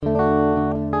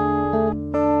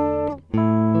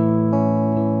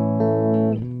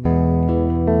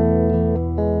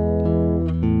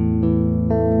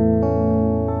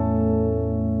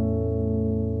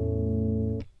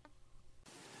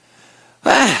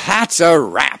that's a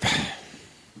wrap.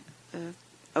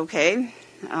 Okay.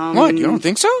 What, you don't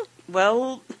think so?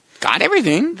 Well, got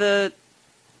everything. The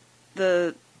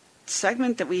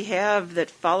segment that we have that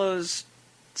follows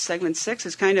segment 6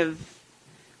 is kind of,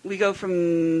 we go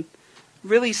from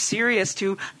really serious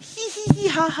to hee hee hee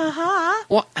ha ha ha.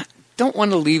 Well, I don't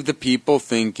want to leave the people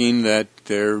thinking that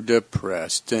they're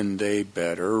depressed and they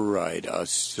better write us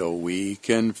so we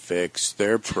can fix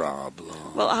their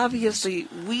problem. Well, obviously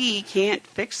we can't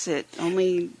fix it.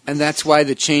 And that's why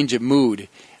the change of mood.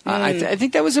 I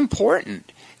think that was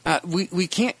important. We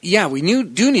can't. Yeah, we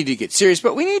do need to get serious,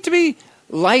 but we need to be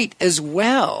light as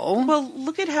well. Well,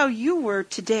 look at how you were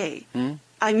today.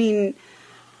 I mean,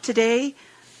 today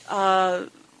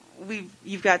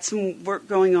you've got some work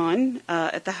going on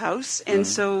at the house, and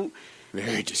so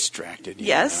very distracted.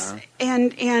 Yes,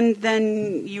 and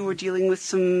then you were dealing with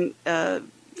some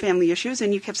family issues,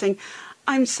 and you kept saying,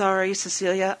 "I'm sorry,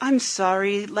 Cecilia. I'm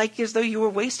sorry," like as though you were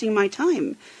wasting my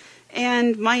time.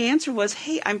 And my answer was,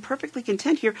 hey, I'm perfectly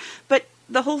content here. But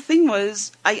the whole thing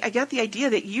was, I got the idea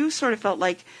that you sort of felt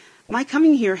like my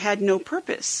coming here had no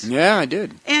purpose. Yeah, I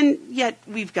did. And yet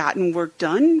we've gotten work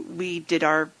done. We did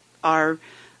our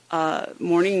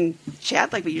morning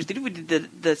chat like we usually do. We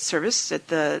did the service at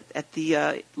the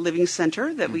Living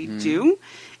Center that we do.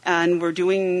 And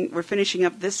we're finishing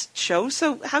up this show.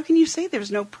 So how can you say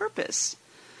there's no purpose?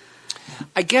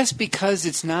 I guess because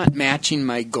it's not matching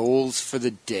my goals for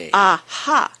the day.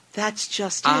 Aha! That's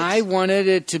just it. I wanted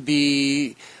it to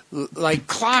be like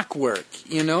clockwork,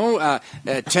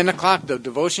 At 10 o'clock, the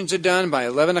devotions are done. By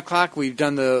 11 o'clock, we've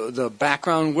done the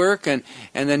background work and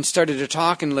then started to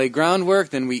talk and lay groundwork.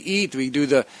 Then we eat, we do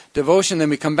the devotion, then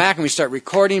we come back and we start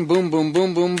recording. Boom, boom,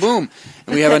 boom, boom, boom.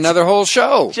 And we have another whole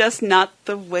show. Just not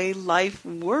the way life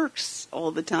works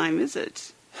all the time, is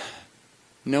it?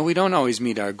 No, we don't always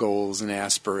meet our goals and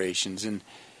aspirations. And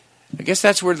I guess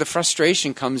that's where the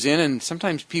frustration comes in. And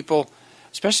sometimes people,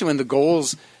 especially when the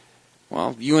goals,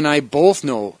 well, you and I both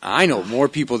know, I know more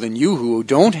people than you who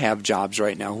don't have jobs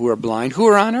right now, who are blind, who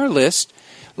are on our list,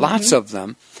 lots of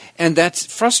them. And that's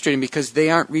frustrating because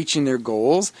they aren't reaching their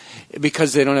goals,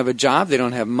 because they don't have a job, they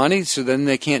don't have money, so then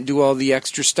they can't do all the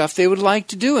extra stuff they would like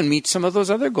to do and meet some of those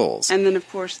other goals. And then, of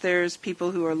course, there's people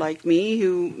who are like me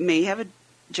who may have a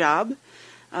job,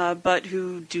 but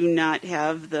who do not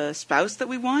have the spouse that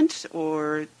we want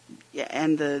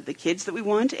and the kids that we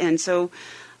want. And so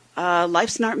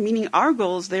life's not meeting our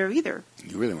goals there either.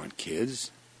 You really want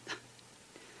kids?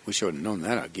 Wish I would have known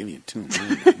that. I'll give you 2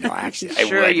 million. No, actually, I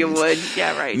sure wouldn't. You would.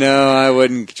 Yeah, right. No, I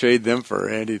wouldn't trade them for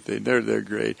anything. They're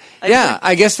great.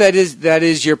 I guess that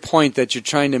is your point that you're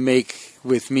trying to make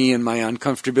with me and my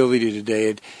uncomfortability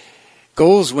today.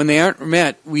 Goals, when they aren't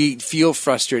met, we feel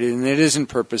frustrated, and it isn't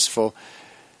purposeful.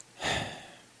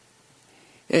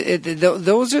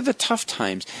 Those are the tough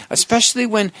times, especially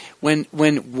when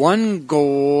one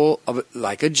goal of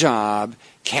like a job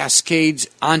cascades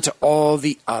onto all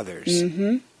the others.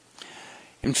 Mm-hmm.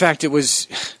 In fact, it was.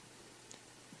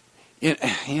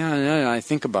 I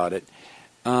think about it.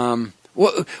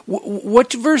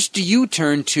 What verse do you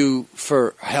turn to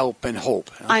for help and hope?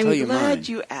 I'm glad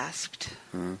you asked.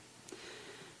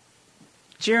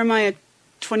 Jeremiah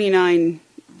 29.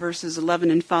 Verses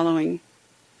 11 and following.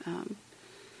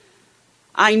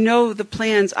 I know the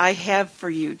plans I have for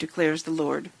you, declares the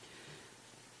Lord.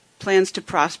 Plans to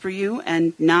prosper you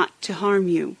and not to harm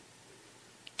you,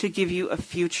 to give you a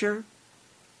future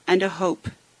and a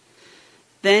hope.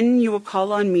 Then you will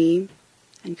call on me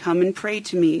and come and pray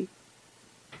to me.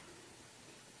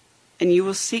 And you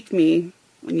will seek me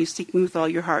when you seek me with all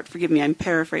your heart. Forgive me, I'm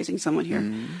paraphrasing someone here.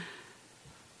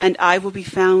 And I will be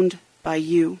found by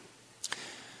you.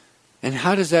 And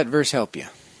how does that verse help you?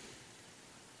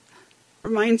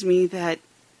 Reminds me that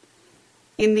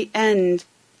in the end,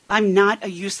 I'm not a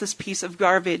useless piece of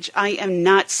garbage. I am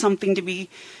not something to be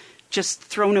just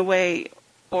thrown away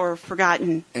or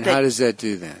forgotten. And how does that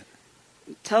do that?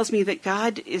 It tells me that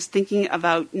God is thinking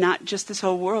about not just this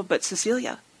whole world, but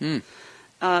Cecilia. When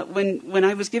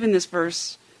I was given this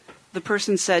verse, the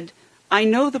person said, I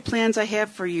know the plans I have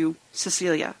for you,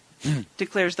 Cecilia,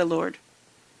 declares the Lord.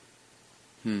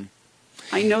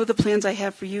 I know the plans I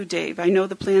have for you, Dave. I know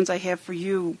the plans I have for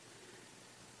you.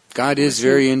 God is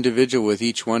very individual with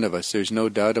each one of us. There's no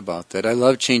doubt about that. I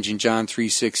love changing John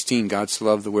 3:16. God so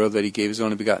loved the world that he gave his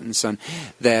only begotten Son,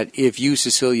 that if you,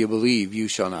 Cecilia, believe, you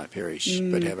shall not perish,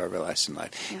 but have everlasting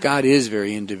life. Yeah. God is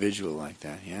very individual like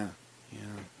that. Yeah.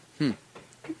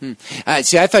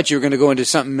 See, I thought you were going to go into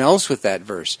something else with that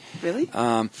verse. Really?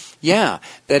 That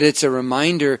it's a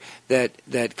reminder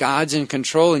that God's in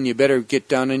control, and you better get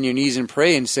down on your knees and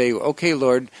pray and say, "Okay,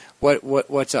 Lord,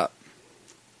 what's up?"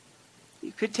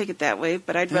 could take it that way,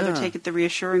 but I'd rather take it the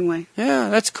reassuring way. Yeah,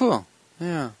 that's cool.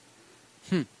 Yeah.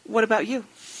 What about you?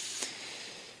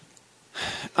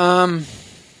 I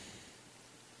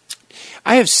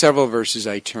have several verses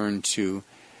I turn to.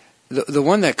 The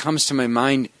one that comes to my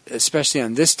mind, especially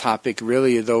on this topic,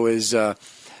 really, though, is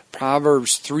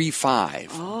Proverbs 3:5.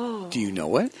 Oh. Do you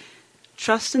know it?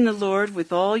 Trust in the Lord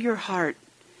with all your heart,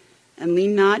 and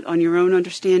lean not on your own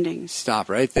understanding. Stop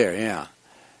right there, yeah.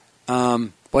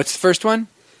 What's the first one?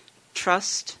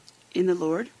 Trust in the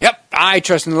Lord. Yep, I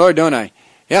trust in the Lord, don't I?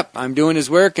 Yep, I'm doing His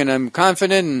work, and I'm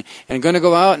confident, and going to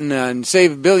go out and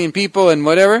save 1 billion people and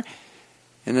whatever.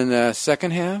 And then the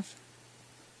second half?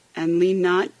 And lean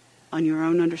not on your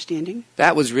own understanding.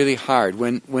 That was really hard.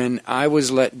 When I was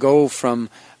let go from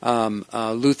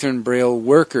Lutheran Braille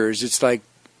workers, it's like,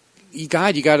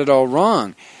 God, you got it all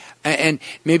wrong. And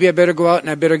maybe I better go out and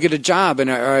I better get a job,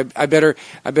 and I better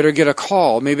get a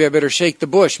call. Maybe I better shake the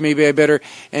bush. Maybe I better,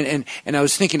 and I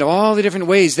was thinking of all the different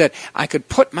ways that I could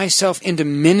put myself into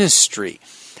ministry.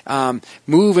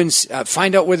 Move and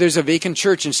find out where there's a vacant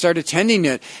church and start attending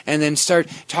it, and then start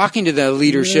talking to the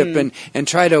leadership and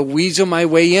try to weasel my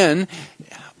way in.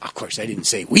 Of course, I didn't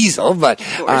say weasel, but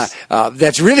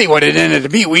that's really what it ended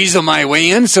up being, weasel my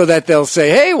way in, so that they'll say,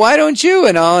 hey, why don't you?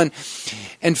 And all.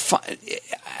 And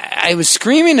I was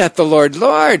screaming at the Lord,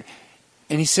 Lord.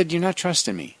 And He said, you're not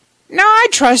trusting me. No, I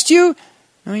trust you.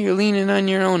 No, you're leaning on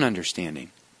your own understanding.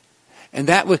 And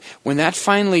that was, when that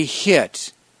finally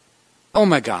hit, oh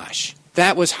my gosh,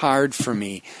 that was hard for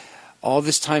me. All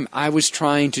this time I was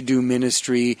trying to do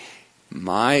ministry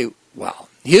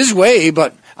His way,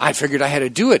 but I figured I had to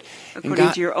do it.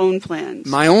 According to your own plans.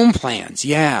 My own plans,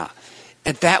 yeah.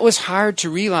 And that was hard to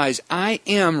realize. I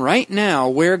am right now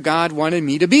where God wanted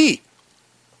me to be.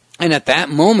 And at that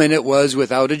moment, it was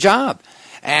without a job,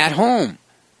 at home.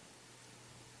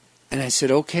 And I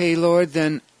said, okay, Lord,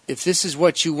 then if this is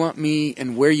what you want me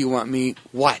and where you want me,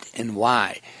 what and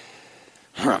why?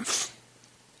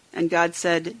 And God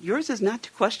said, yours is not to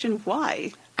question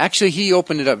why. Actually, He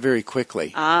opened it up very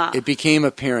quickly. It became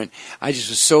apparent. I just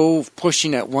was so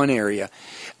pushing at one area.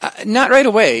 Not right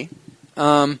away.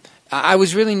 I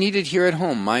was really needed here at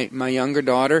home. My younger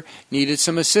daughter needed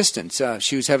some assistance.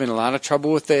 She was having a lot of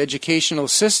trouble with the educational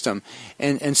system.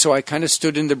 And so I kind of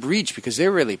stood in the breach because they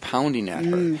were really pounding at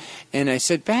her. And I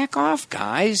said, back off,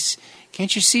 guys.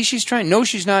 Can't you see she's trying? No,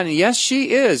 she's not. And yes,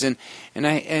 she is. And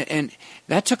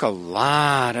that took a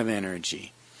lot of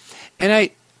energy. And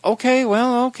okay,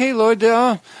 Lord,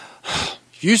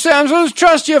 you say I'm supposed to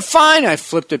trust you, fine. I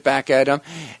flipped it back at him.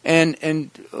 And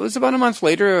it was about a month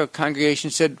later, a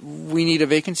congregation said, we need a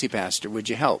vacancy pastor. Would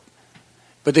you help?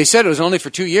 But they said it was only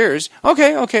for 2 years.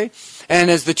 Okay.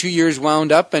 And as the 2 years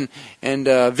wound up and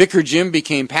Vicar Jim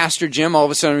became Pastor Jim, all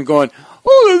of a sudden I'm going,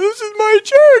 oh, this is my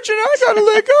church, and I got to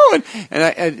let go.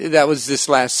 And that was this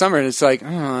last summer, and it's like,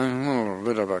 I'm a little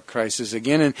bit of a crisis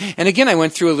again. And again, I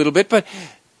went through a little bit, but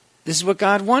this is what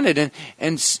God wanted,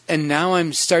 and now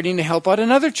I'm starting to help out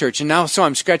another church, and now so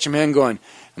I'm scratching my head going,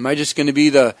 am I just going to be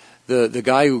the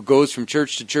guy who goes from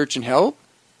church to church and help?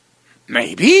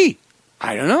 Maybe,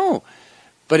 I don't know,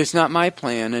 but it's not my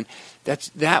plan, and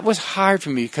that was hard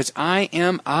for me because I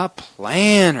am a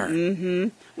planner. Mm-hmm.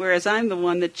 Whereas I'm the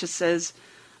one that just says,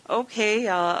 okay,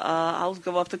 I'll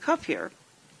go off the cuff here.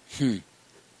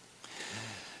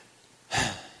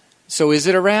 So is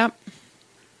it a wrap?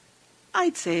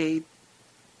 I'd say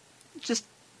just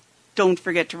don't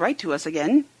forget to write to us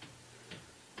again.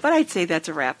 But I'd say that's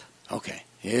a wrap. Okay,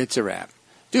 it's a wrap.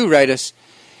 Do write us.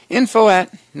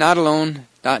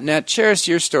 info@notalone.net. Share us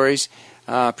your stories.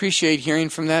 Appreciate hearing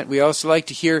from that. We also like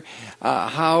to hear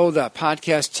how the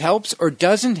podcast helps or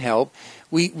doesn't help.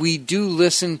 We do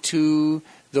listen to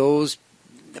those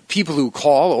people who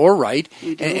call or write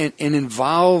and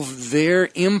involve their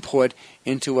input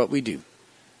into what we do.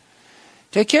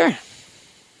 Take care.